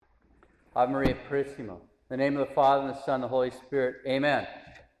Ave Maria Purissima. In the name of the Father, and the Son, and the Holy Spirit. Amen.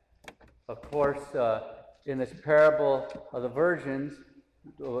 Of course, in this parable of the virgins,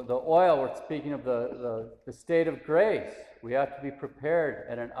 the oil, we're speaking of the state of grace. We have to be prepared.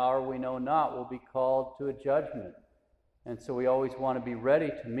 At an hour we know not, we'll be called to a judgment. And so we always want to be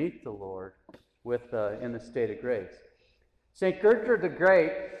ready to meet the Lord in the state of grace. St. Gertrude the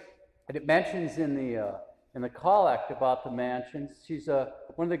Great, and it mentions in the collect about the mansions, she's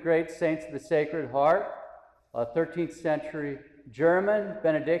one of the great saints of the Sacred Heart, a 13th century German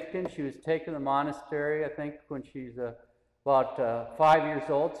Benedictine. She was taken to the monastery, I think, when she's about 5 years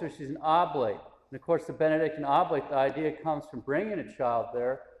old, so she's an oblate. And of course, the Benedictine oblate, the idea comes from bringing a child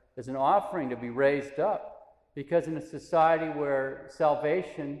there as an offering to be raised up, because in a society where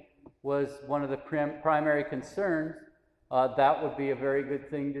salvation was one of the primary concerns, that would be a very good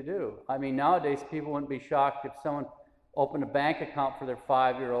thing to do. I mean, nowadays people wouldn't be shocked if someone opened a bank account for their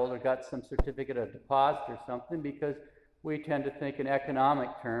 5-year-old or got some certificate of deposit or something, because we tend to think in economic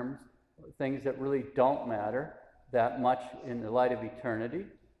terms, things that really don't matter that much in the light of eternity.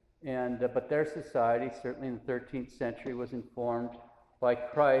 But their society, certainly in the 13th century, was informed by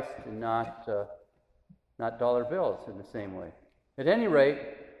Christ and not dollar bills in the same way. At any rate,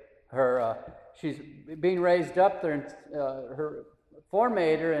 she's being raised up there, and her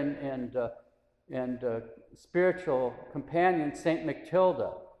formator and spiritual companion, St.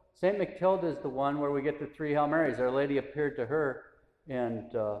 Matilda. St. Matilda is the one where we get the 3 Hail Marys. Our Lady appeared to her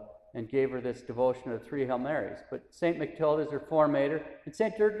and gave her this devotion of the 3 Hail Marys. But St. Matilda is her formator. And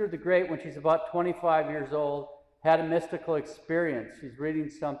St. Gertrude the Great, when she's about 25 years old, had a mystical experience. She's reading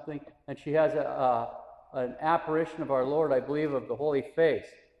something, and she has an apparition of our Lord, I believe, of the Holy Face.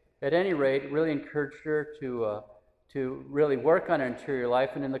 At any rate, it really encouraged her to really work on her interior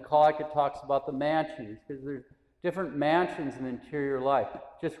life. And in the collect, it talks about the mansions, because there's different mansions in the interior life.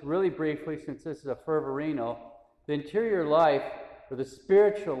 Just really briefly, since this is a fervorino, the interior life, or the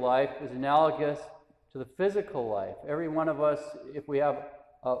spiritual life, is analogous to the physical life. Every one of us, if we have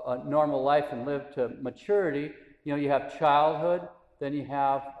a normal life and live to maturity, you have childhood, then you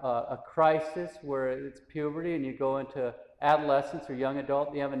have a crisis where it's puberty, and you go into adolescence or young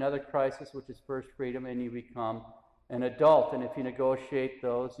adult. You have another crisis, which is first freedom, and you become an adult. And if you negotiate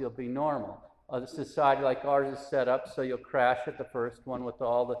those, you'll be normal. A society like ours is set up so you'll crash at the first one with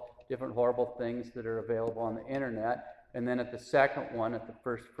all the different horrible things that are available on the internet. And then at the second one, at the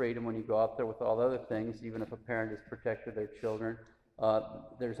first freedom, when you go out there with all the other things, even if a parent has protected their children,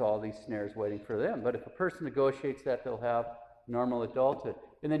 there's all these snares waiting for them. But if a person negotiates that, they'll have normal adulthood.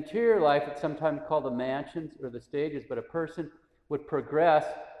 In the interior life, it's sometimes called the mansions or the stages, but a person would progress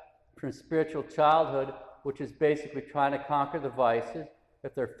from spiritual childhood, which is basically trying to conquer the vices.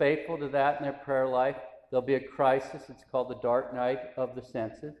 If they're faithful to that in their prayer life, there'll be a crisis. It's called the dark night of the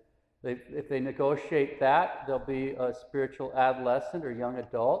senses. If they negotiate that, they'll be a spiritual adolescent or young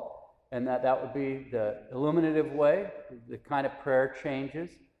adult, and that would be the illuminative way. The kind of prayer changes.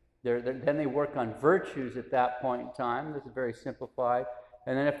 Then they work on virtues at that point in time. This is very simplified.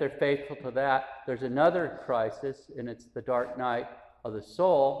 And then if they're faithful to that, there's another crisis, and it's the dark night of the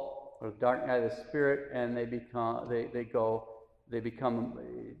soul, or the dark night of the spirit, and they go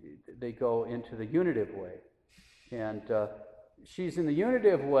into the unitive way. And she's in the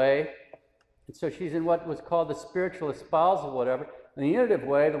unitive way, and so she's in what was called the spiritual espousal, whatever. In the unitive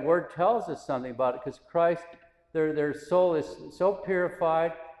way, the Word tells us something about it, because Christ, their soul is so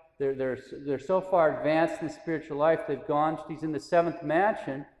purified, they're so far advanced in the spiritual life, she's in the 7th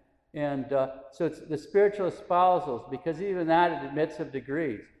mansion, and so it's the spiritual espousals, because even that it admits of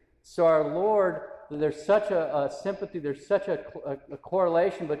degrees. So our Lord, there's such a sympathy, there's such a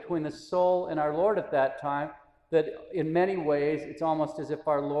correlation between the soul and our Lord at that time, that in many ways it's almost as if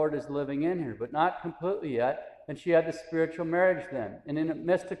our Lord is living in her, but not completely yet. And she had the spiritual marriage then. And in a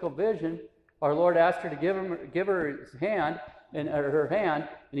mystical vision, our Lord asked her to give her his hand, and her hand,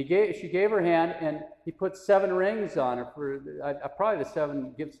 and she gave her hand, and he put 7 rings on her for probably the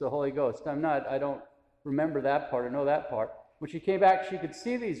 7 gifts of the Holy Ghost. I don't remember that part or know that part. When she came back, she could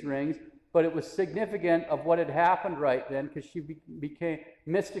see these rings, but it was significant of what had happened right then, because she became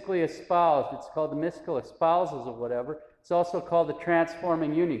mystically espoused. It's called the mystical espousals or whatever. It's also called the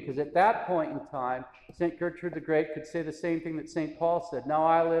transforming union, because at that point in time, St. Gertrude the Great could say the same thing that St. Paul said, "Now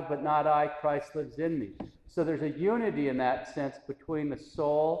I live, but not I, Christ lives in me." So there's a unity in that sense between the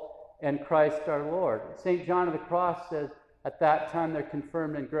soul and Christ our Lord. St. John of the Cross says at that time they're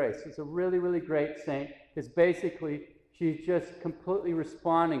confirmed in grace. It's a really, really great saint, because basically she's just completely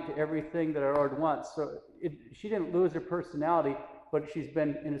responding to everything that our Lord wants. So she didn't lose her personality, but she's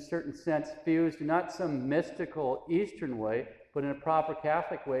been, in a certain sense, fused in not some mystical Eastern way, but in a proper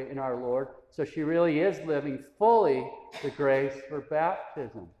Catholic way in our Lord. So she really is living fully the grace for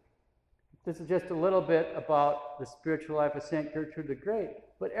baptism. This is just a little bit about the spiritual life of St. Gertrude the Great.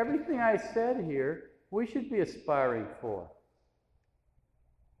 But everything I said here, we should be aspiring for.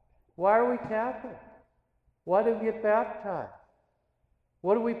 Why are we Catholic? Why do we get baptized?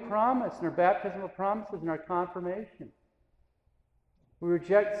 What do we promise in our baptismal promises and our confirmation? We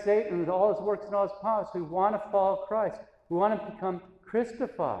reject Satan with all his works and all his powers. We want to follow Christ. We want to become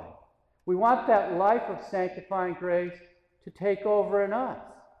Christified. We want that life of sanctifying grace to take over in us.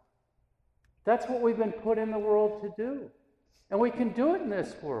 That's what we've been put in the world to do. And we can do it in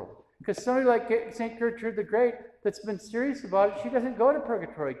this world. Because somebody like St. Gertrude the Great that's been serious about it, she doesn't go to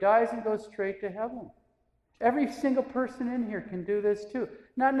purgatory, dies and goes straight to heaven. Every single person in here can do this too.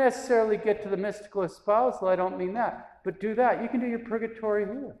 Not necessarily get to the mystical espousal, I don't mean that. But do that. You can do your purgatory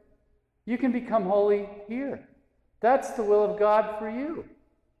here. You can become holy here. That's the will of God for you.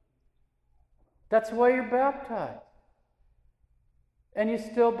 That's why you're baptized. And you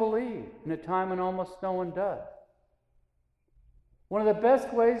still believe in a time when almost no one does. One of the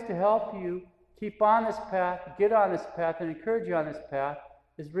best ways to help you keep on this path, get on this path, and encourage you on this path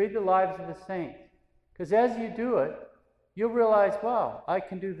is read the lives of the saints. Because as you do it, you'll realize, wow, I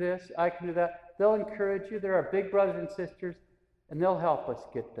can do this, I can do that. They'll encourage you. They're our big brothers and sisters, and they'll help us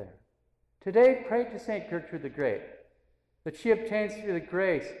get there. Today, pray to St. Gertrude the Great, that she obtains for you the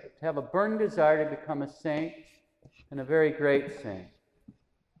grace to have a burning desire to become a saint and a very great saint.